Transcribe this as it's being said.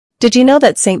Did you know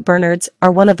that St. Bernards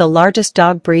are one of the largest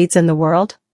dog breeds in the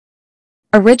world?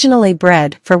 Originally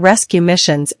bred for rescue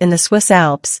missions in the Swiss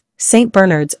Alps, St.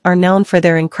 Bernards are known for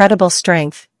their incredible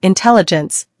strength,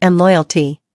 intelligence, and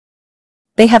loyalty.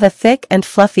 They have a thick and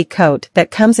fluffy coat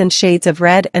that comes in shades of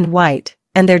red and white,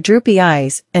 and their droopy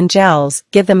eyes and jowls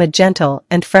give them a gentle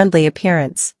and friendly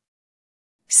appearance.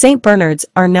 St. Bernards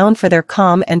are known for their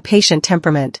calm and patient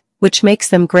temperament, which makes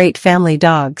them great family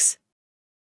dogs.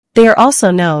 They are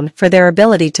also known for their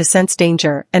ability to sense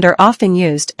danger and are often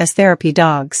used as therapy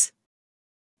dogs.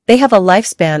 They have a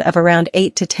lifespan of around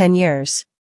 8 to 10 years.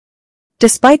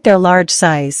 Despite their large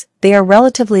size, they are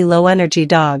relatively low-energy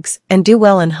dogs and do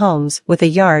well in homes with a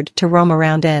yard to roam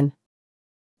around in.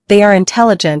 They are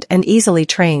intelligent and easily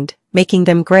trained, making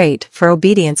them great for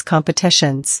obedience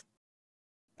competitions.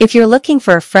 If you're looking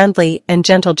for a friendly and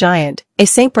gentle giant, a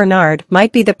St. Bernard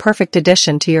might be the perfect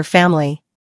addition to your family.